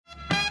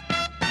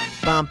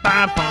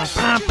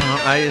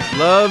I just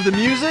love the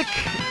music,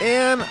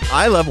 and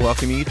I love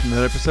welcoming you to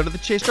another episode of the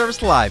Chase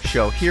Jarvis Live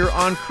Show here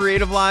on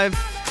Creative Live.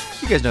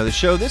 You guys know the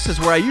show. This is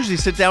where I usually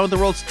sit down with the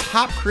world's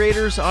top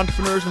creators,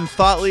 entrepreneurs, and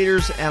thought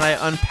leaders, and I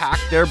unpack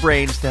their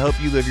brains to help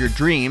you live your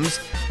dreams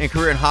in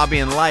career and hobby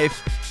and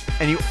life.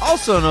 And you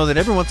also know that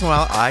every once in a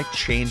while, I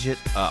change it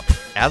up,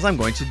 as I'm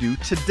going to do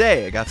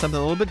today. I got something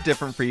a little bit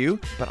different for you,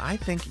 but I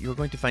think you're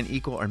going to find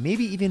equal or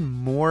maybe even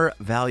more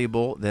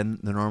valuable than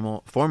the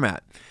normal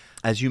format.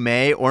 As you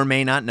may or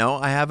may not know,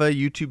 I have a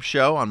YouTube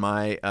show on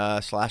my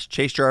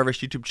 /Chase Jarvis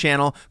YouTube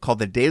channel called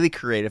The Daily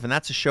Creative, and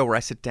that's a show where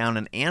I sit down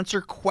and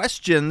answer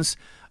questions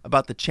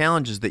about the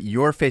challenges that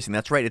you're facing.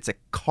 That's right, it's a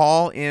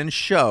call-in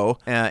show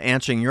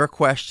answering your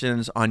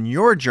questions on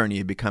your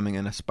journey of becoming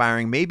an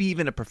aspiring, maybe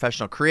even a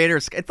professional creator.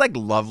 It's like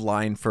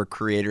Loveline for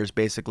creators,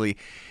 basically.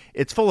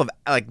 It's full of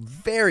like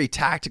very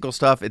tactical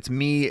stuff. It's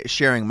me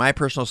sharing my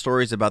personal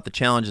stories about the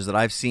challenges that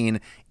I've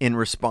seen in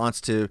response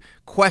to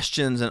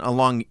questions and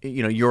along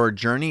your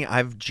journey.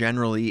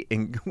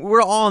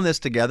 We're all in this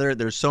together.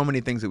 There's so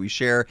many things that we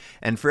share,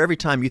 and for every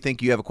time you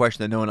think you have a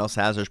question that no one else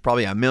has, there's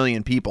probably a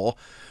million people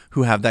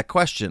who have that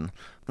question.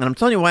 And I'm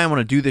telling you why I want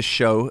to do this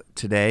show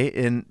today.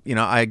 And,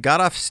 I got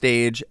off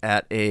stage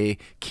at a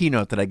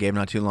keynote that I gave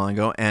not too long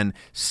ago, and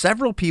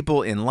several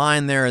people in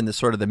line there in the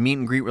sort of the meet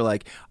and greet were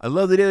like, I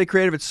love the Daily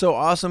Creative. It's so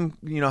awesome.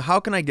 How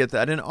can I get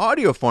that in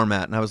audio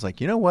format? And I was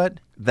like, you know what?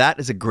 That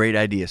is a great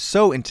idea.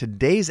 So in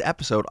today's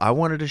episode, I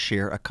wanted to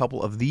share a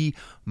couple of the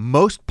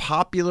most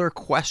popular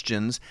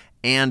questions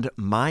and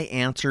my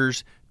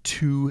answers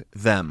to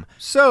them.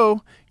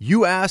 So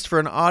you asked for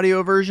an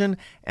audio version,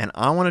 and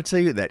I want to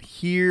tell you that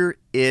here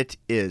it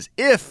is.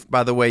 If,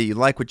 by the way, you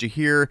like what you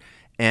hear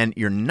and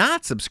you're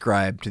not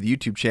subscribed to the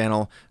YouTube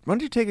channel, why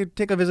don't you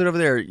take a visit over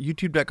there,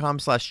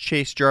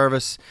 youtube.com/Chase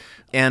Jarvis.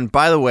 And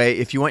by the way,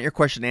 if you want your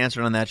question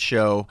answered on that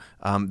show,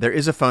 there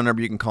is a phone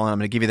number you can call in. I'm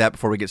going to give you that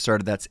before we get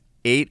started. That's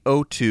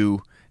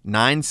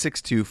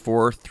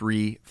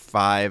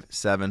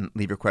 802-962-4357.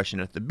 Leave your question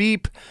at the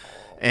beep.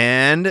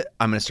 And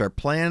I'm going to start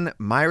playing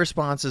my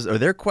responses, or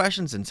their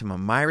questions, and some of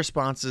my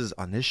responses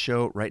on this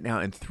show right now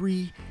in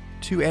 3,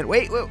 2, and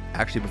wait.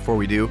 Actually, before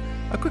we do,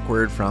 a quick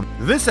word from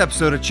this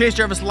episode of Chase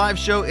Jarvis Live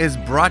Show is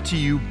brought to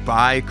you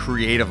by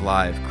Creative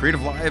Live.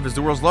 Creative Live is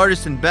the world's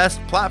largest and best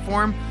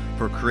platform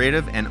for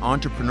creative and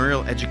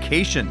entrepreneurial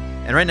education.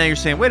 And right now you're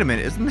saying, wait a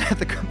minute, isn't that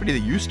the company that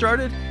you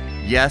started?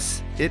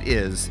 Yes, it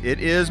is. It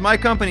is my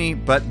company,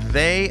 but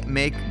they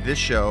make this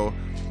show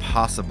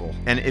possible.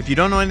 And if you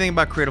don't know anything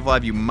about Creative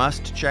Live, you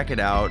must check it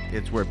out.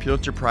 It's where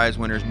Pulitzer Prize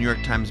winners, New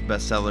York Times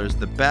bestsellers,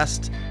 the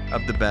best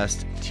of the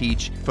best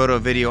teach photo,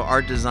 video,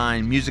 art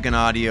design, music and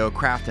audio,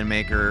 craft and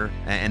maker,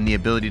 and the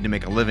ability to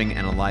make a living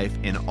and a life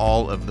in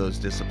all of those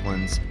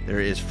disciplines. There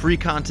is free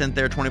content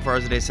there 24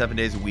 hours a day, 7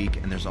 days a week,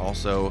 and there's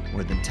also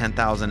more than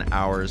 10,000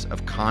 hours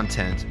of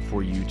content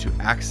for you to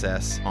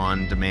access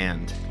on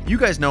demand. You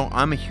guys know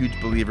I'm a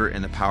huge believer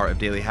in the power of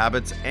daily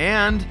habits,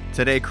 and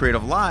today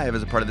Creative Live,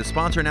 as a part of the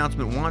sponsor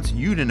announcement, wants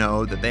you to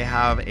know that they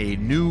have a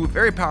new,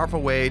 very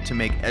powerful way to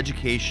make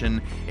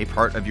education a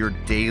part of your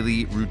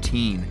daily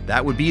routine.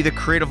 That would be the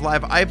Creative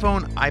Live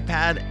iPhone,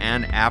 iPad,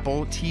 and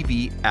Apple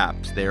TV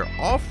apps. They're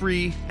all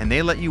free, and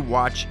they let you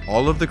watch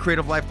all of the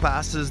Creative Live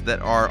classes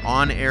that are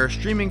on air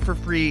streaming for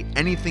free,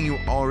 anything you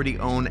already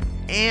own.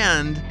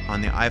 And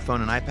on the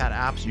iPhone and iPad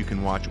apps, you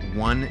can watch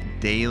one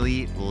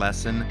daily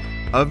lesson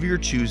of your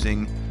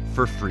choosing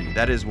for free.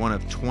 That is one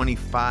of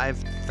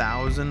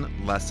 25,000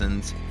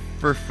 lessons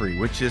for free,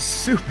 which is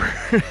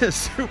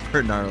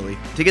super gnarly.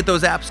 To get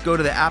those apps, go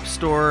to the App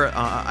Store,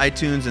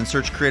 iTunes, and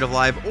search Creative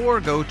Live, or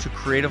go to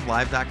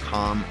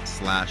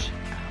creativelive.com/apps.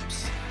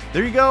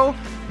 There you go.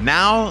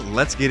 Now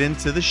let's get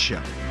into the show.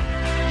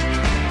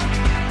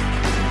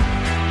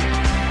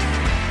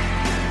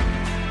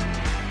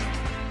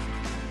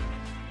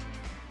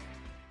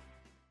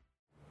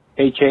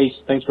 Hey Chase,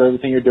 thanks for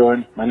everything you're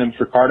doing. My name is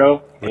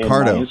Ricardo, and my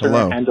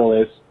Instagram handle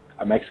is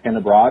a Mexican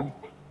abroad.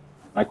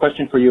 My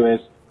question for you is,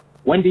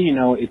 when do you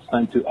know it's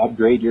time to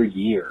upgrade your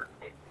gear?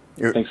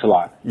 Thanks a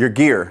lot. Your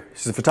gear.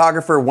 She's a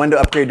photographer. When to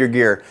upgrade your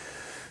gear.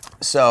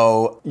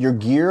 So your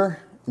gear,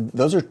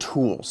 those are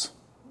tools.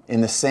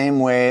 In the same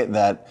way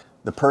that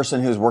the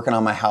person who's working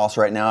on my house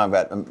right now,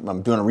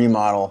 I'm doing a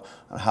remodel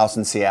on a house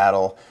in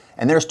Seattle,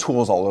 and there's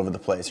tools all over the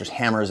place. There's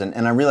hammers,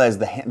 and I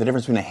realized the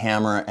difference between a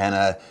hammer and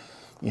a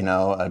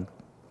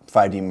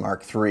 5D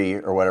Mark III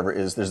or whatever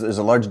is there's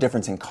a large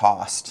difference in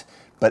cost.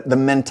 But the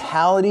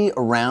mentality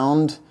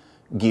around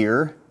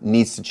gear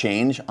needs to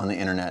change on the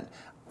internet.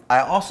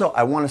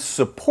 I want to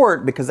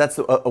support, because that's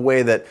a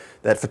way that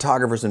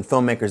photographers and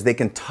filmmakers, they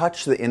can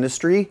touch the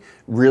industry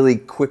really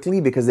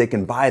quickly, because they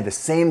can buy the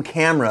same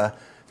camera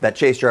that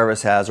Chase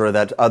Jarvis has, or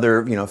that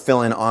other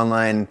fill-in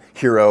online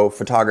hero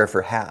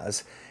photographer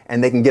has,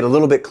 and they can get a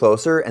little bit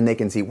closer and they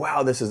can see,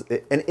 wow, this is,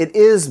 and it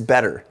is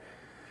better.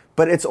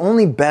 But it's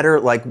only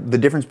better, like the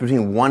difference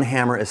between one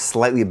hammer is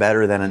slightly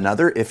better than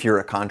another if you're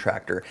a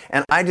contractor.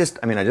 And I just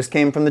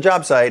came from the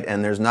job site,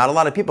 and there's not a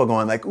lot of people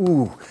going like,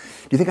 ooh,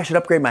 do you think I should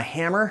upgrade my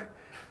hammer?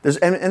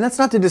 And that's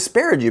not to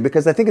disparage you,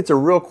 because I think it's a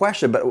real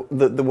question, but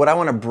what I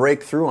want to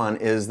break through on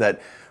is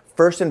that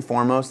first and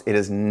foremost, it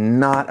is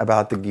not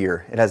about the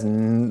gear. It has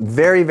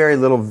very, very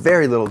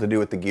little to do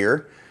with the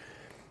gear,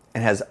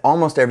 and has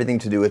almost everything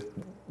to do with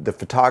the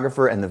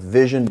photographer and the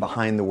vision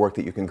behind the work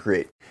that you can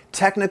create.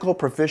 Technical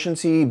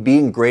proficiency,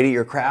 being great at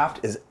your craft,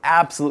 is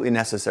absolutely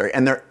necessary.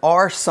 And there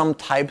are some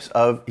types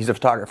of, he's a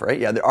photographer, right?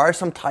 Yeah, there are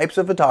some types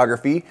of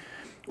photography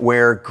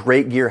where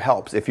great gear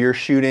helps. If you're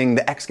shooting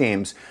the X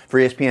Games for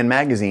ESPN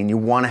magazine, you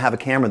want to have a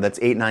camera that's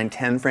 8, 9,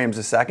 10 frames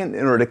a second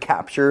in order to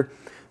capture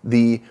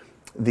the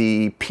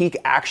peak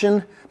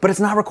action, but it's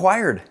not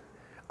required.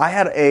 I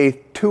had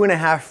a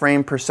 2.5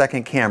 frame per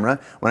second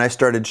camera when I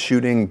started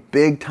shooting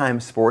big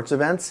time sports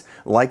events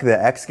like the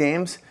X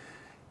Games,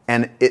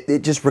 and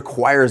it just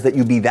requires that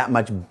you be that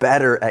much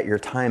better at your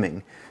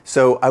timing.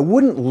 So I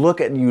wouldn't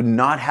look at you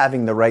not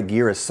having the right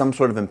gear as some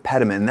sort of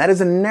impediment. And that is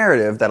a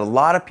narrative that a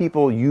lot of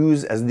people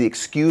use as the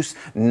excuse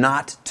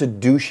not to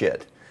do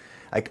shit.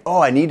 Like,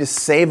 oh, I need to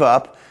save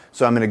up,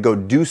 so I'm gonna go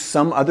do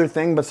some other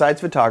thing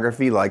besides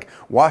photography, like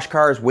wash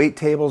cars, wait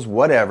tables,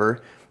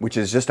 whatever, which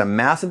is just a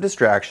massive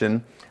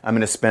distraction. I'm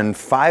gonna spend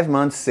 5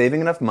 months saving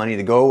enough money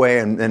to go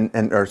away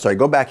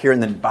go back here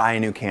and then buy a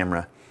new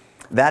camera.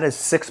 That is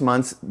 6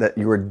 months that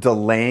you are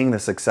delaying the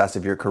success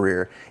of your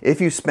career. If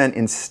you spent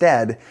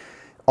instead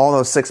all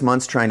those 6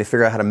 months trying to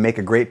figure out how to make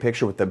a great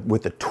picture with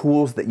the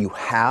tools that you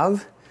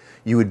have,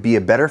 you would be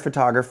a better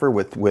photographer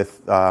with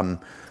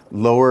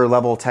lower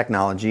level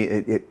technology.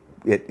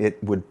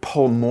 It would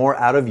pull more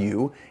out of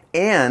you,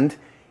 and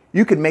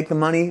you could make the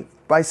money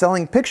by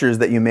selling pictures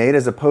that you made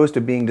as opposed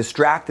to being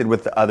distracted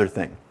with the other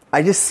thing.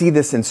 I just see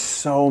this in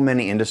so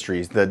many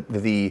industries,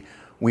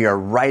 we are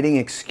writing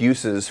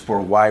excuses for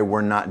why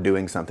we're not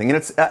doing something.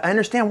 And I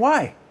understand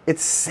why.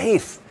 It's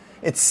safe.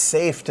 It's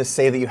safe to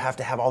say that you have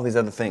to have all these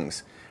other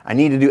things. I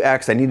need to do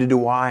X, I need to do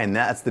Y, and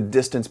that's the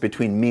distance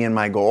between me and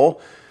my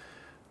goal.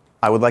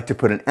 I would like to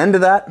put an end to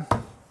that.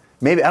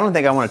 Maybe, I don't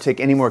think I want to take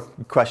any more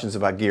questions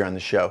about gear on the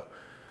show.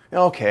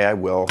 Okay, I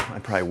will. I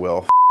probably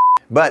will.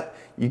 But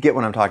you get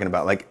what I'm talking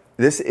about. Like,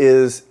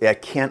 I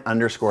can't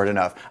underscore it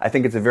enough. I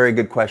think it's a very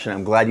good question.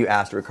 I'm glad you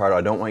asked, Ricardo.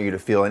 I don't want you to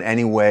feel in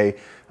any way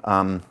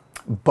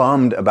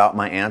bummed about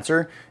my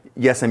answer.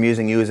 Yes, I'm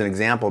using you as an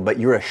example, but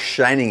you're a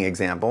shining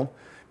example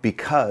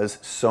because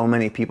so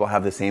many people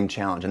have the same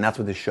challenge, and that's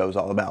what this show's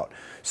all about.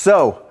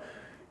 So,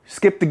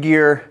 skip the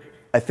gear.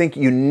 I think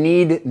you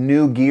need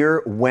new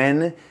gear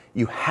when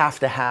you have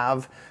to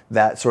have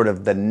that sort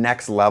of the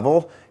next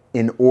level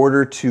in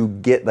order to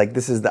get, like,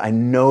 I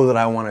know that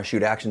I want to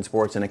shoot action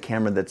sports in a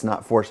camera that's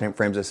not 4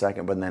 frames a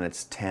second, but then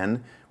it's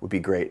 10 would be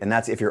great. And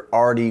that's if you're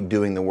already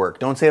doing the work.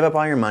 Don't save up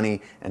all your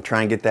money and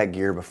try and get that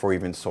gear before you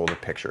even sold a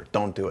picture.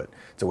 Don't do it.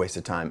 It's a waste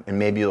of time. And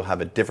maybe you'll have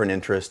a different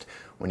interest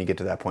when you get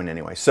to that point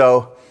anyway.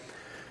 So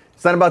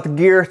it's not about the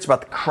gear, it's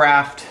about the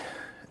craft.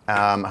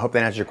 I hope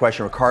that answers your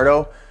question,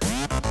 Ricardo.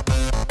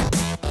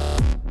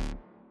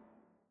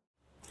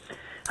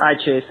 Hi,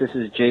 Chase. This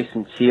is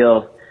Jason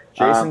Teal.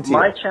 Jason Teal.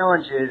 My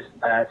challenge is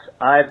that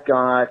I've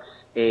got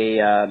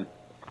a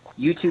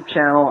YouTube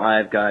channel,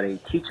 I've got a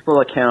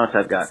Teachable account,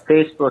 I've got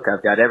Facebook,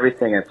 I've got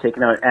everything. I've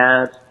taken out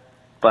ads,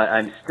 but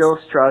I'm still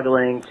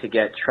struggling to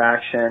get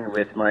traction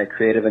with my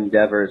creative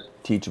endeavors.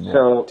 Teachable.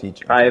 So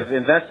I've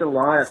invested a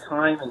lot of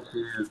time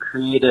into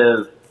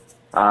Creative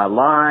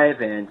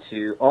Live and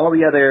to all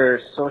the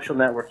other social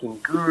networking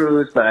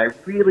gurus, but I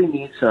really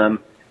need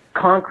some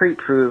concrete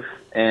proof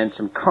and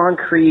some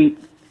concrete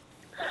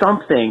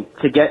something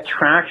to get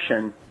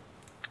traction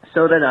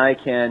so that I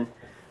can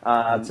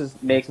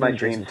make my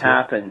dreams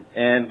happen.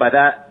 And by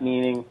that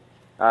meaning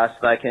so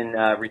that I can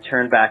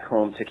return back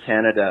home to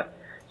Canada.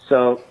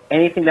 So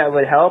anything that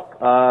would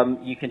help,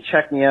 you can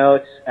check me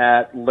out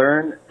at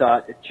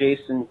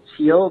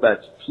learn.jasonteal,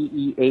 that's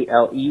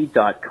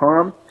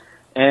TEALE.com,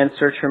 and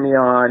search for me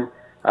on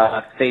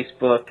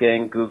Facebook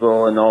and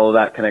Google and all of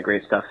that kind of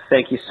great stuff.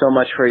 Thank you so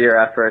much for your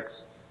efforts.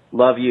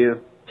 Love you.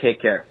 Take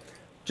care.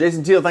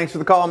 Jason Teal, thanks for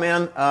the call,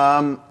 man.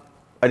 I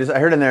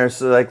heard in there,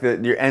 so like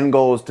your end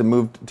goal is to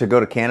go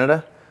to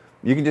Canada.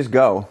 You can just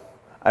go.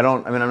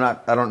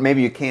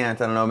 Maybe you can't.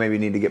 I don't know. Maybe you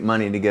need to get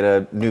money to get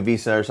a new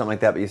visa or something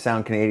like that. But you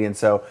sound Canadian,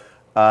 so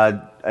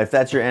if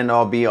that's your end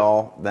all be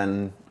all,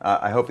 then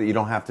I hope that you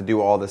don't have to do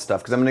all this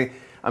stuff. Because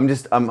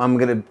I'm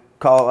gonna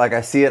call it like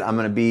I see it.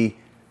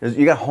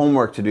 You got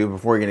homework to do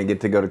before you're gonna get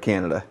to go to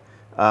Canada.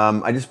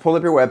 I just pulled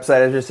up your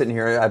website as you're sitting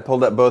here. I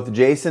pulled up both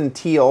Jason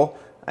Teal.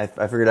 I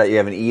figured out you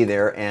have an E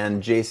there,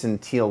 and Jason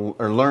Teal,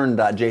 or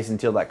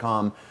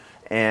learn.jasonteal.com.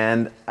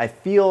 And I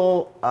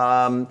feel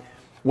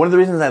one of the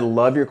reasons I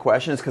love your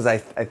question is because I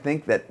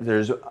think that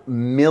there's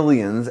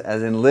millions,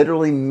 as in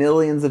literally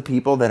millions of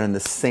people that are in the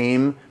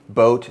same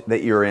boat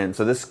that you're in.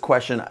 So this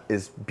question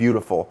is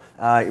beautiful.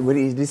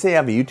 Did you say you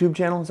have a YouTube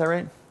channel? Is that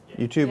right?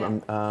 Yeah.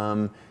 YouTube.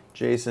 Yeah.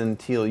 Jason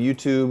Teal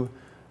YouTube.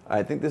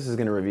 I think this is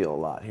going to reveal a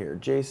lot here.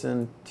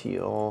 Jason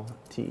Teal,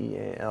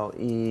 Teale,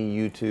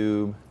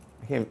 YouTube.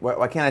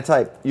 Why can't I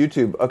type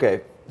YouTube?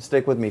 Okay,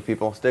 stick with me,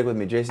 people. Stick with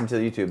me. Jason Teal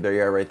YouTube. There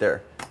you are right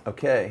there.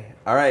 Okay.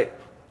 All right.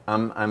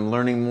 I'm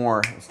learning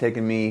more. It's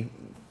taken me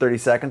 30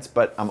 seconds,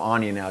 but I'm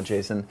on you now,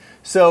 Jason.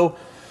 So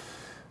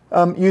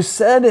you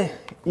said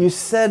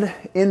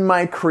in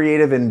my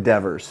creative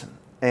endeavors,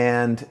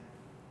 and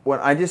when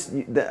I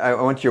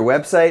went to your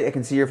website, I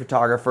can see you're a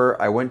photographer.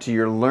 I went to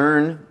your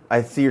Learn,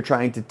 I see you're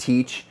trying to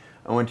teach.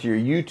 I went to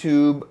your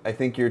YouTube, I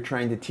think you're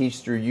trying to teach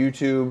through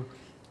YouTube,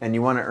 and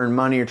you want to earn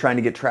money, you're trying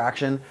to get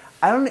traction.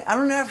 I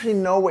don't actually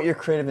know what your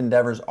creative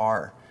endeavors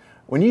are.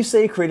 When you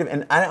say creative,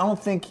 and I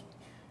don't think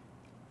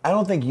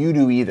you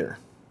do either.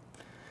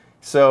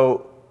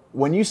 So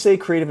when you say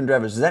creative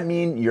endeavors, does that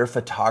mean your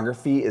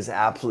photography is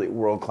absolutely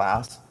world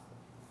class?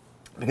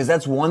 Because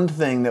that's one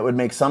thing that would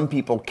make some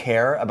people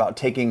care about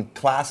taking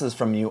classes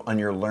from you on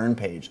your Learn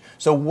page.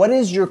 So what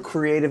is your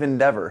creative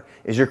endeavor?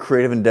 Is your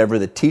creative endeavor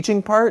the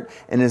teaching part?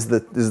 And is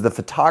the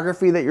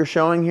photography that you're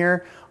showing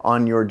here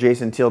on your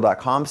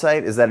jasonteal.com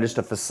site, is that just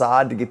a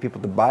facade to get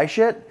people to buy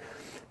shit?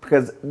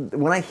 Because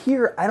when I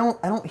hear, I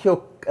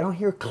don't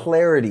hear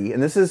clarity.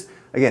 And this is,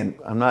 again,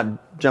 I'm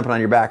not jumping on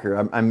your back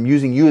here. I'm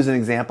using you as an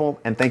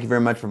example, and thank you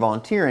very much for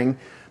volunteering.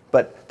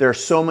 But there are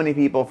so many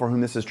people for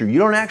whom this is true. You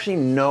don't actually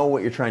know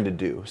what you're trying to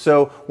do.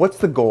 So what's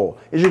the goal?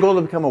 Is your goal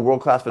to become a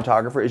world-class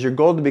photographer? Is your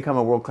goal to become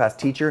a world-class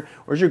teacher?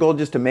 Or is your goal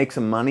just to make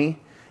some money?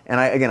 And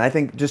I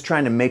think just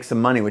trying to make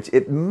some money, which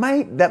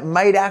that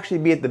might actually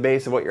be at the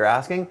base of what you're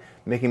asking.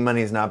 Making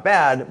money is not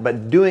bad,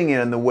 but doing it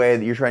in the way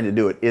that you're trying to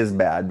do it is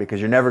bad, because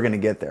you're never going to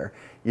get there.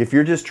 If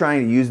you're just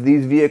trying to use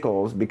these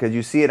vehicles because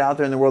you see it out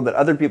there in the world that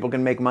other people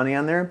can make money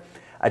on there,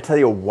 I tell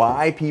you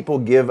why people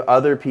give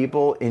other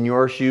people in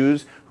your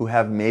shoes who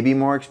have maybe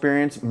more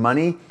experience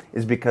money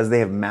is because they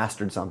have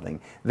mastered something.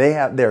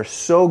 They're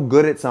so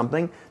good at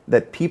something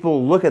that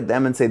people look at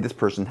them and say, this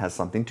person has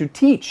something to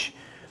teach.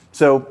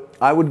 So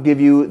I would give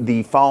you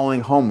the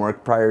following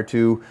homework prior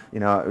to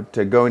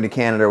going to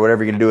Canada or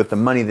whatever you're going to do with the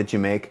money that you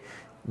make.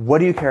 What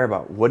do you care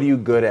about? What are you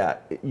good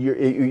at?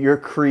 Your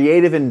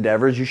creative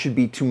endeavors, you should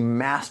be to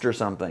master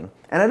something.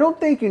 And I don't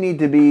think you need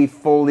to be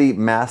fully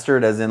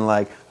mastered as in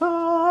like,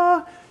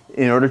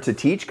 in order to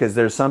teach, because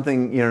there's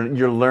something,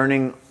 you're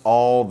learning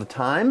all the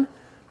time.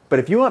 But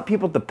if you want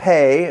people to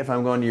pay, if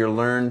I'm going to your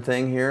Learn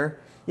thing here,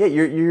 yeah,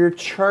 you're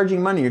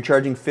charging money. You're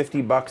charging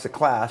 $50 a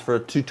class for a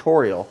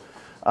tutorial.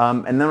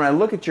 And then when I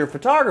look at your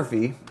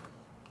photography,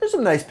 there's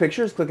some nice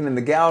pictures, clicking in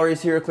the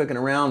galleries here, clicking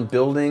around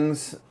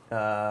buildings,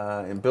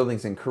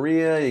 buildings in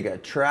Korea, you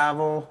got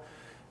travel.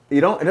 It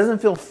doesn't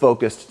feel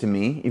focused to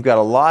me. You've got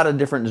a lot of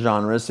different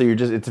genres, so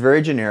it's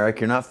very generic,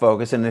 you're not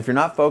focused. And if you're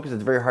not focused,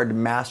 it's very hard to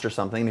master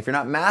something. And if you're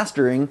not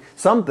mastering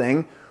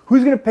something,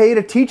 who's gonna pay you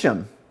to teach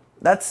them?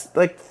 That's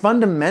like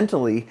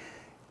fundamentally,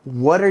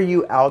 what are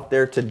you out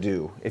there to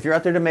do? If you're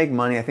out there to make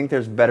money, I think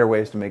there's better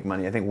ways to make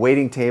money. I think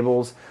waiting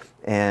tables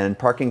and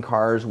parking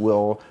cars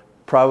will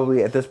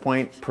probably at this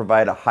point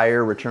provide a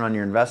higher return on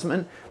your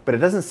investment, but it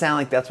doesn't sound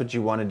like that's what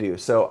you want to do.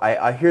 So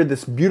I hear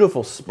this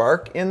beautiful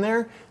spark in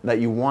there that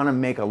you want to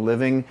make a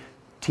living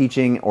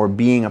teaching or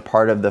being a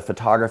part of the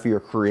photography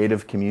or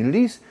creative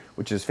communities,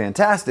 which is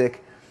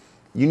fantastic.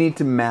 You need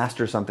to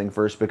master something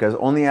first, because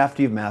only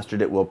after you've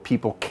mastered it will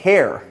people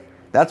care.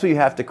 That's what you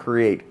have to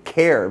create.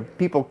 Care.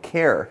 People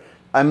care.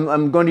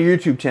 I'm going to your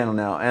YouTube channel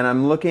now, and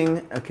I'm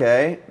looking,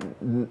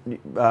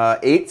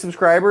 8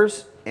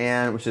 subscribers,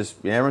 and which is,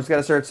 everyone's got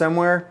to start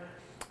somewhere.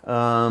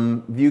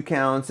 View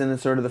counts in the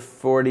sort of the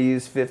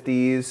 40s,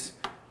 50s.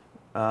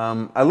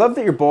 I love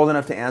that you're bold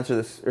enough to answer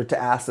this, or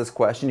to ask this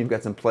question. You've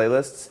got some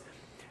playlists.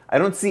 I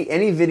don't see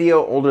any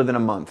video older than a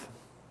month.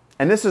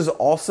 And this is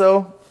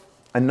also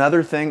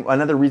another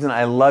reason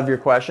I love your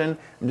question.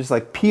 I'm just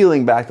like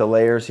peeling back the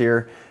layers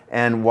here,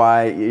 and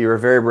why you're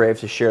very brave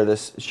to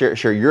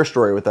share your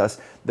story with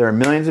us. There are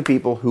millions of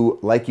people who,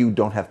 like you,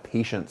 don't have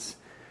patience.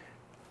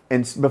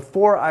 And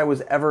before I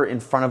was ever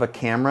in front of a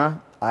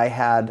camera,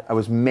 I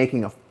was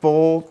making a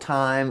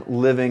full-time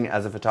living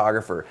as a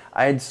photographer.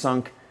 I had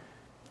sunk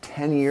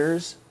 10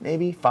 years,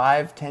 maybe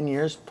 5, 10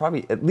 years,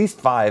 probably at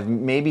least 5,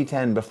 maybe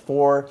 10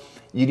 before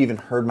you'd even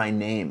heard my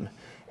name.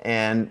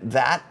 And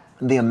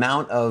the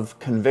amount of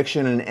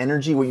conviction and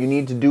energy, what you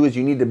need to do is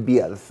you need to be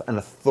an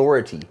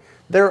authority.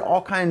 There are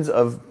all kinds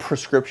of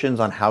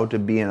prescriptions on how to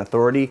be an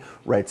authority,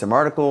 write some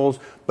articles,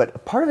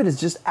 but part of it is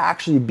just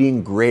actually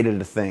being great at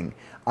a thing.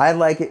 I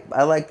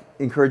like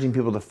encouraging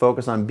people to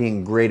focus on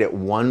being great at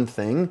one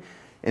thing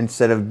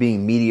instead of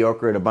being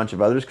mediocre at a bunch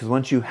of others, because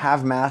once you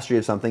have mastery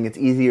of something, it's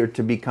easier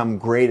to become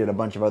great at a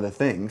bunch of other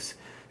things.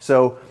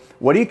 So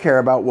what do you care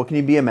about? What can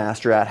you be a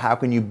master at? How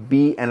can you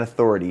be an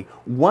authority?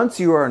 Once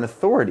you are an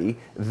authority,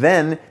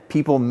 then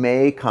people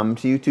may come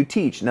to you to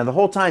teach. Now, the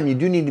whole time you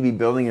do need to be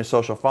building your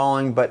social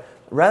following, but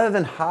rather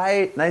than,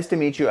 hi, nice to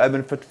meet you, I've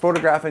been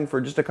photographing for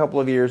just a couple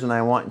of years and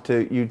I want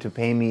you to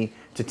pay me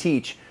to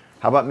teach.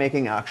 How about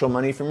making actual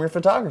money from your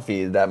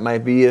photography? That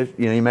might be,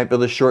 you might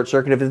build a short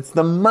circuit if it's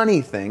the money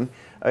thing.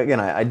 Again,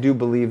 I do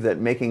believe that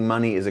making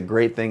money is a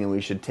great thing, and we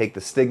should take the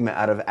stigma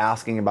out of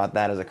asking about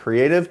that as a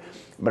creative.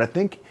 But I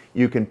think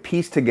you can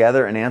piece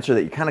together an answer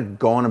that you're kind of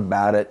going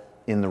about it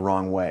in the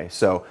wrong way.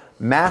 So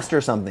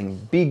master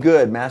something, be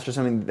good, master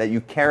something that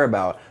you care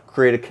about.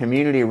 create a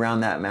community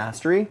around that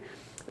mastery.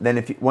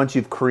 Then once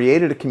you've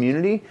created a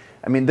community,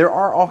 I mean, there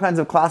are all kinds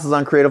of classes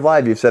on Creative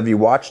Live. You've said you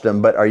watched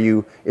them, but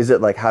is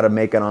it like how to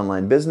make an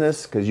online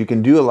business? Because you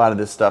can do a lot of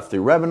this stuff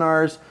through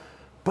webinars.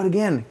 But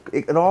again,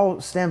 it all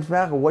stems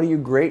back to what are you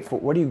great for?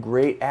 What are you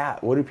great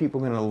at? What are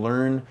people going to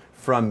learn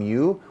from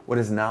you? What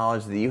is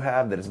knowledge that you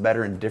have that is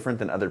better and different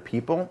than other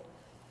people?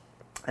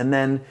 And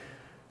then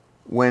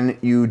when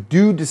you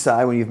do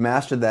decide, when you've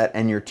mastered that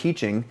and you're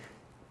teaching,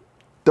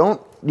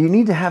 you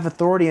need to have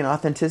authority and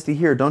authenticity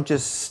here. Don't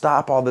just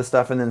stop all this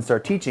stuff and then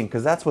start teaching,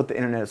 because that's what the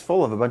internet is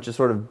full of, a bunch of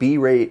sort of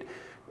B-rate,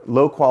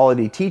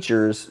 low-quality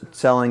teachers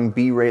selling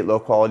B-rate,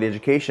 low-quality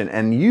education.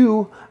 And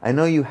I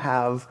know you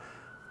have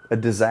a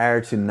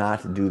desire to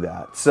not do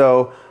that.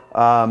 So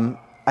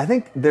I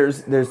think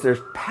there's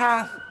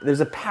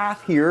a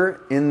path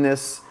here in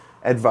this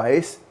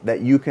advice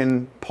that you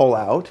can pull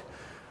out.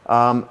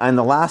 And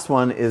the last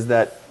one is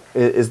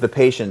the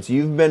patience.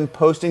 You've been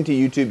posting to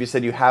YouTube. You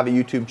said you have a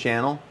YouTube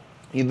channel.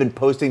 You've been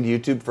posting to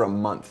YouTube for a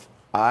month.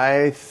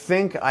 I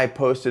think I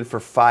posted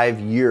for 5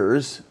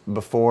 years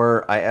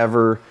before I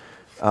ever,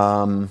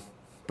 I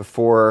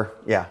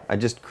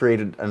just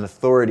created an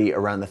authority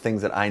around the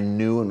things that I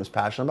knew and was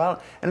passionate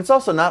about. And it's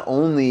also not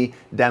only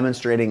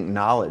demonstrating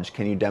knowledge.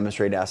 Can you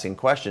demonstrate asking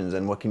questions?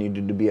 And what can you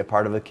do to be a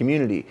part of a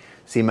community?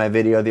 See my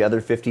video, The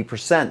Other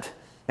 50%.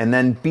 And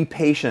then be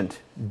patient.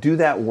 Do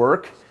that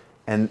work,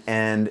 and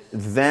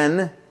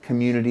then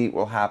community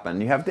will happen.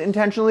 You have to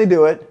intentionally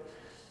do it,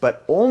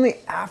 but only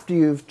after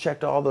you've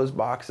checked all those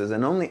boxes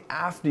and only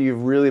after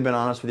you've really been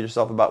honest with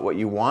yourself about what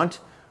you want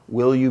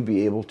will you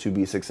be able to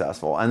be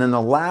successful. And then the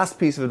last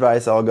piece of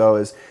advice I'll go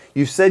is,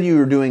 you said you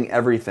were doing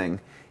everything.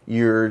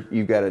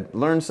 You've got a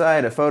Learn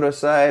site, a photo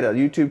site, a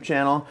YouTube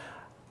channel.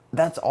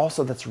 That's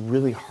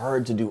really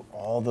hard to do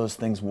all those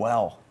things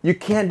well. You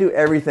can't do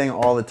everything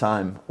all the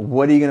time.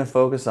 What are you going to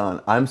focus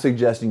on? I'm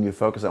suggesting you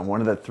focus on one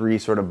of the 3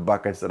 sort of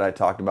buckets that I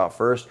talked about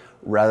first,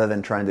 rather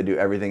than trying to do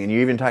everything. And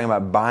you're even talking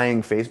about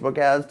buying Facebook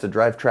ads to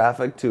drive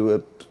traffic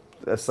to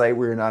a site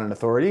where you're not an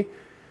authority.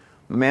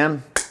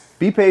 Man,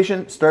 be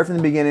patient, start from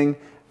the beginning.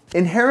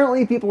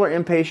 Inherently, people are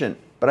impatient.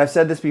 But I've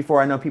said this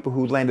before, I know people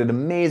who landed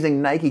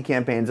amazing Nike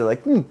campaigns. They're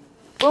like,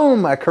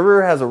 boom, my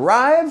career has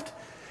arrived.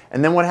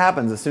 And then what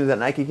happens? As soon as that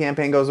Nike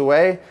campaign goes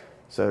away,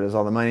 so does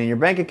all the money in your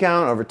bank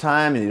account over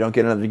time, and you don't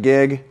get another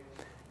gig.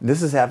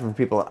 This has happened for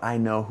people that I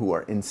know who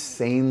are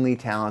insanely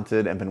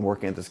talented and been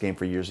working at this game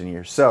for years and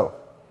years. So,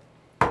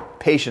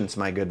 patience,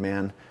 my good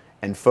man,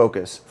 and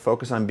focus.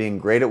 Focus on being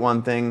great at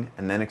one thing,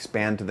 and then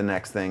expand to the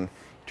next thing.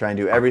 Try and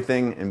do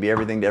everything and be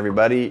everything to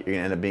everybody, you're going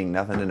to end up being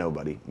nothing to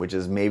nobody, which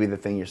is maybe the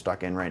thing you're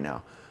stuck in right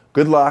now.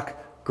 Good luck.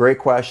 Great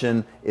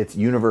question. It's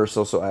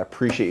universal, so I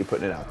appreciate you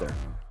putting it out there.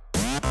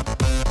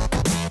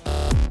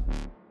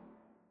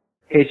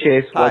 Hey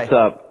Chase, what's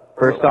up?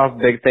 First off,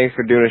 big thanks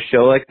for doing a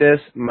show like this.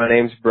 My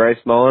name's Bryce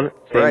Mullen,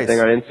 same thing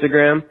on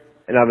Instagram,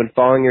 and I've been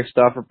following your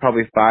stuff for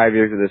probably 5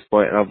 years at this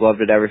point, and I've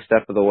loved it every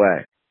step of the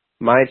way.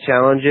 My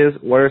challenge is,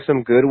 what are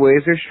some good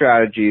ways or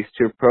strategies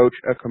to approach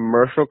a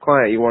commercial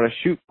client you want to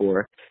shoot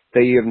for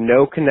that you have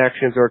no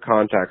connections or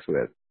contacts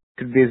with?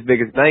 Could be as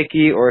big as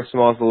Nike or as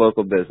small as a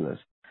local business.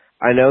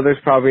 I know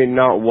there's probably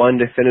not one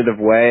definitive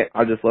way.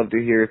 I'd just love to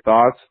hear your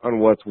thoughts on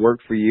what's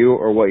worked for you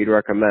or what you'd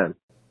recommend.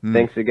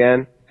 Thanks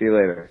again. See you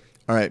later.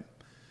 All right.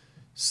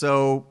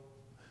 So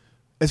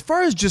as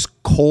far as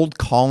just cold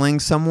calling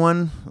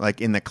someone,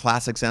 like in the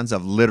classic sense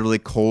of literally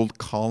cold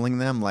calling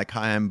them, like,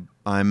 hi,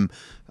 I'm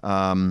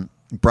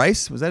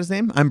Bryce, was that his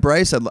name? I'm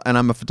Bryce, and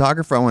I'm a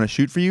photographer. I want to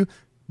shoot for you.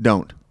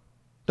 Don't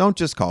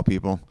just call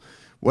people.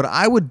 What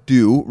I would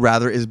do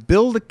rather is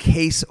build a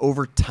case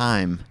over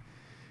time.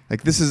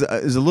 Like, this is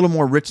a little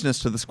more richness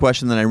to this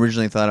question than I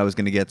originally thought I was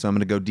going to get, so I'm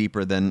going to go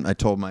deeper than I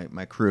told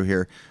my crew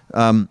here.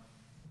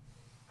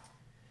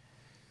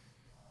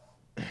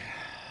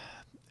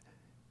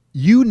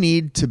 You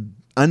need to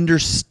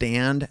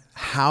understand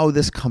how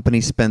this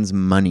company spends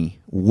money.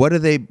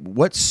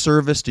 What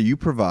service do you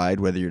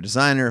provide, whether you're a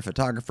designer, a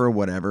photographer,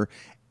 whatever?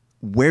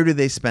 Where do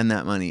they spend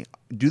that money?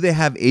 Do they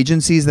have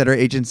agencies that are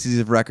agencies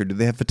of record? Do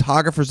they have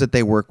photographers that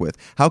they work with?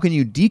 How can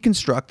you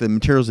deconstruct the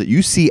materials that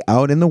you see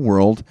out in the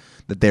world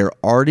that they're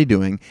already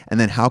doing? And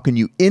then how can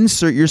you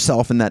insert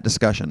yourself in that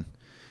discussion?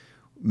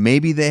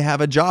 Maybe they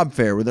have a job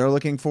fair where they're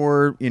looking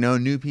for,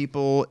 new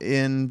people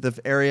in the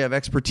area of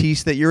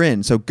expertise that you're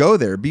in. So go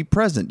there, be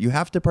present. You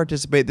have to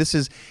participate. This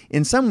is,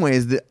 in some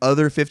ways, the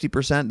other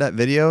 50%, that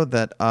video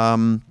that,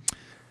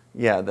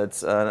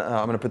 that's,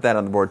 I'm going to put that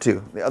on the board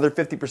too. The other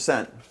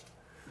 50%.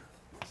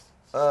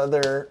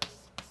 Other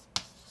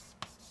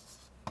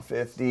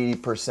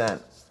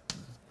 50%.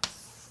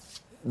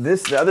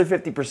 The other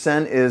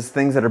 50% is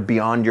things that are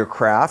beyond your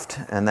craft,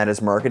 and that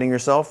is marketing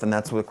yourself, and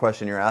that's the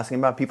question you're asking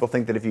about. People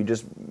think that if you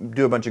just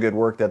do a bunch of good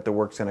work, that the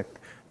work's going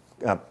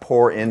to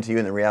pour into you,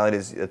 and the reality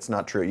is it's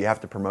not true. You have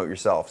to promote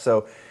yourself.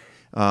 So,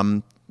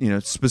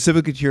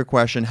 specifically to your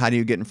question, how do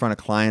you get in front of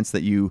clients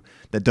that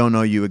don't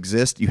know you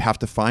exist? You have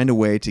to find a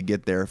way to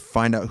get there,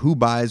 find out who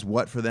buys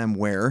what for them,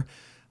 where.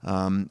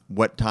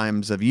 What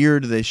times of year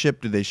do they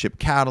ship? Do they ship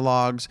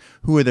catalogs?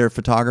 Who are their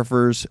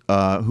photographers?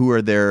 Who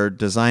are their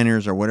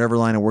designers or whatever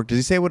line of work? Does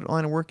he say what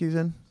line of work he's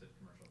in?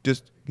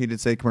 He did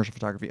say commercial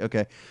photography.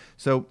 Okay.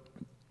 So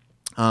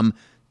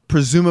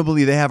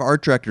presumably they have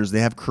art directors. They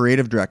have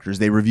creative directors.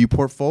 They review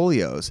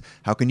portfolios.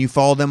 How can you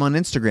follow them on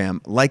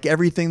Instagram? Like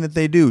everything that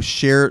they do,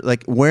 share,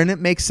 like when it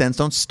makes sense.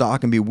 Don't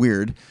stalk and be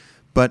weird.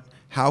 But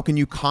how can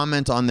you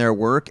comment on their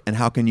work, and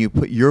how can you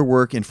put your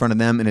work in front of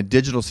them in a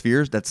digital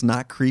sphere that's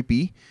not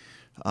creepy?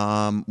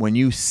 When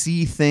you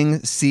see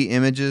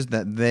images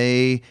that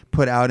they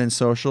put out in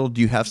social, do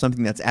you have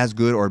something that's as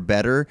good or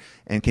better?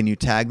 And can you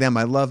tag them?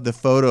 I love the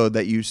photo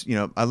that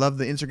I love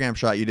the Instagram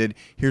shot you did.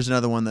 Here's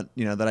another one that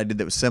I did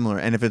that was similar.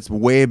 And if it's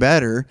way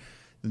better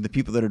than the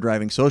people that are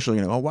driving social,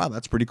 oh, wow,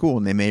 that's pretty cool.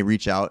 And they may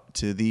reach out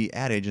to the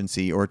ad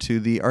agency or to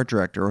the art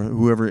director or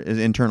whoever is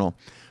internal.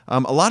 A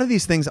lot of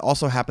these things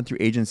also happen through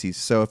agencies.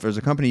 So if there's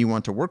a company you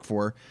want to work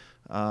for,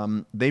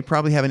 they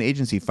probably have an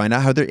agency. Find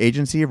out how their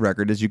agency of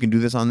record is. You can do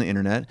this on the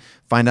internet.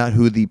 Find out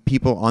who the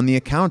people on the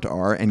account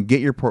are and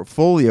get your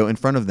portfolio in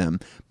front of them.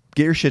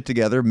 Get your shit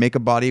together. Make a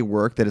body of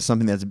work that is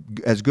something that's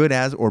as good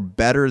as or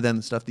better than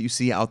the stuff that you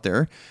see out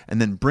there, and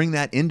then bring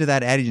that into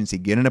that ad agency.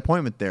 Get an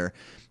appointment there.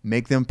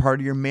 Make them part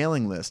of your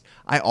mailing list.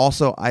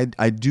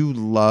 I do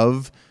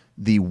love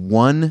the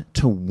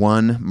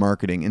one-to-one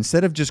marketing.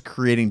 Instead of just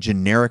creating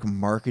generic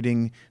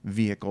marketing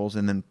vehicles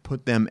and then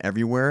put them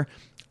everywhere,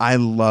 I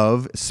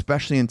love,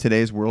 especially in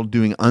today's world,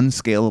 doing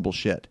unscalable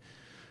shit.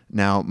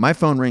 Now, my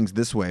phone rings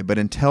this way, but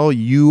until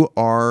you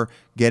are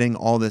getting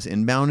all this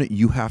inbound,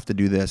 you have to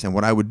do this. And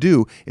what I would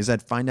do is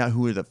I'd find out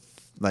who are the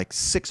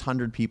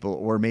 600 people,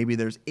 or maybe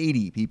there's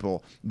 80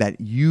 people that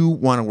you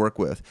want to work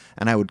with,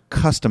 and I would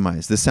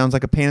customize. This sounds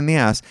like a pain in the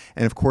ass.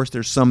 And of course,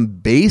 there's some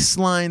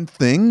baseline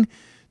thing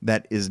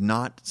that is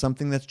not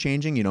something that's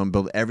changing. You don't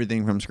build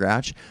everything from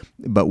scratch.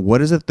 But what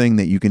is a thing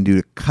that you can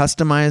do to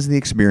customize the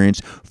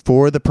experience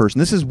for the person?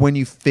 This is when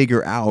you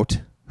figure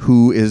out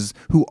who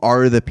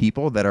are the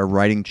people that are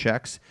writing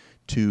checks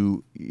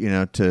to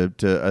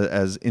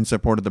as in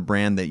support of the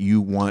brand that you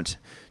want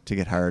to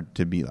get hired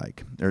to be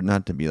like, or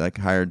not to be like,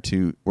 hired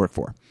to work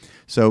for.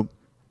 So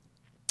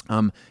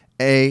go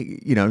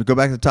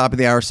back to the top of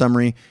the hour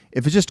summary.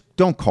 If it's just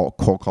don't cold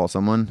call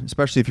someone,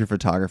 especially if you're a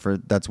photographer,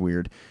 that's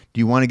weird. Do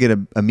you want to get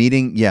a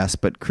meeting? Yes,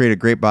 but create a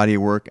great body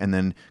of work and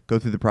then go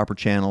through the proper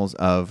channels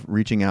of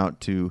reaching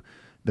out to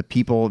the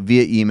people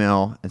via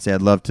email and say,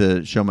 I'd love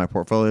to show my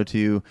portfolio to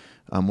you.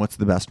 What's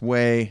the best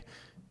way?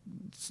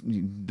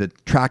 The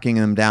tracking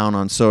them down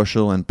on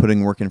social and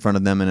putting work in front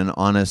of them in an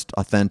honest,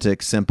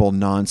 authentic, simple,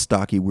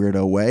 non-stocky,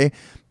 weirdo way,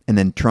 and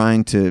then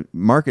trying to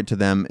market to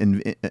them.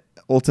 And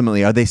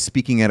ultimately, are they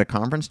speaking at a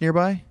conference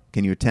nearby?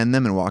 Can you attend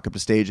them and walk up to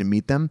stage and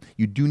meet them?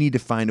 You do need to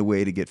find a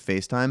way to get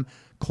FaceTime.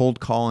 Cold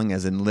calling,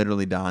 as in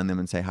literally dialing them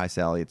and say, "Hi,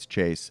 Sally, it's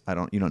Chase.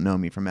 You don't know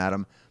me from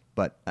Adam,"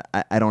 but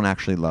I don't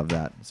actually love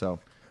that. So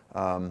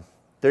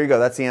there you go.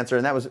 That's the answer,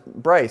 and that was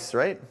Bryce,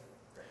 right?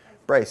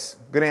 Bryce,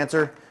 good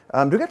answer.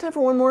 Do we got time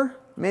for one more?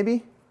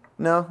 Maybe?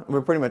 No?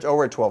 We're pretty much,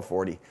 we're at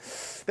 12:40.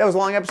 That was a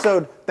long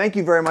episode. Thank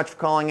you very much for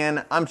calling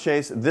in. I'm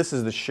Chase. This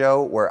is the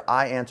show where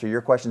I answer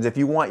your questions. If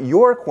you want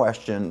your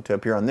question to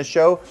appear on this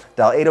show,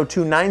 dial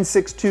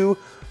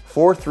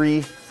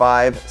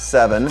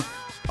 802-962-4357.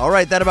 All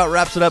right, that about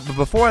wraps it up. But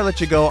before I let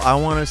you go, I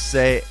want to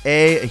say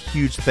A,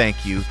 huge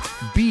thank you.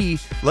 B,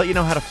 let you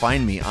know how to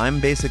find me. I'm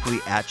basically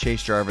at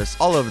Chase Jarvis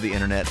all over the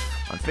internet,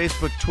 on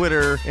Facebook,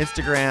 Twitter,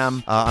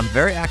 Instagram. I'm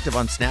very active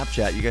on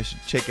Snapchat. You guys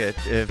should check it.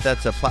 If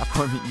that's a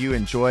platform that you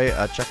enjoy,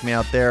 check me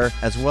out there,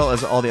 as well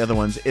as all the other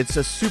ones. It's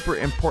a super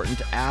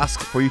important ask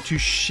for you to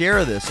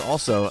share this.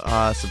 Also,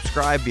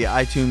 subscribe via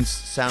iTunes,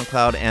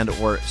 SoundCloud, and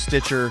or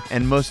Stitcher.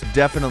 And most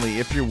definitely,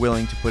 if you're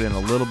willing to put in a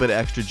little bit of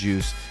extra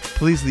juice,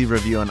 please leave a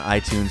review on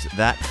iTunes.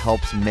 That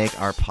helps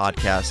make our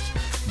podcast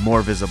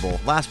more visible.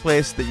 Last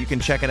place that you can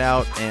check it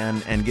out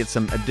and get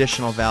some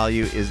additional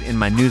value is in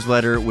my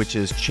newsletter, which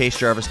is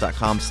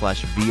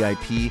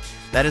chasejarvis.com/VIP.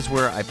 That is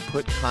where I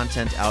put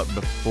content out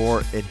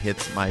before it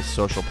hits my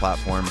social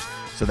platforms.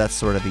 So that's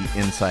sort of the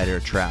insider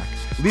track.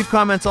 Leave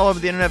comments all over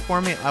the internet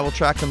for me. I will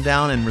track them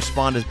down and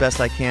respond as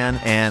best I can.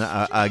 And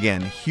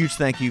again, huge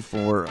thank you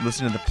for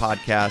listening to the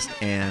podcast.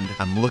 And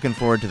I'm looking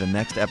forward to the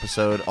next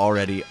episode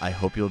already. I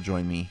hope you'll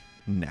join me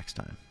next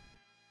time.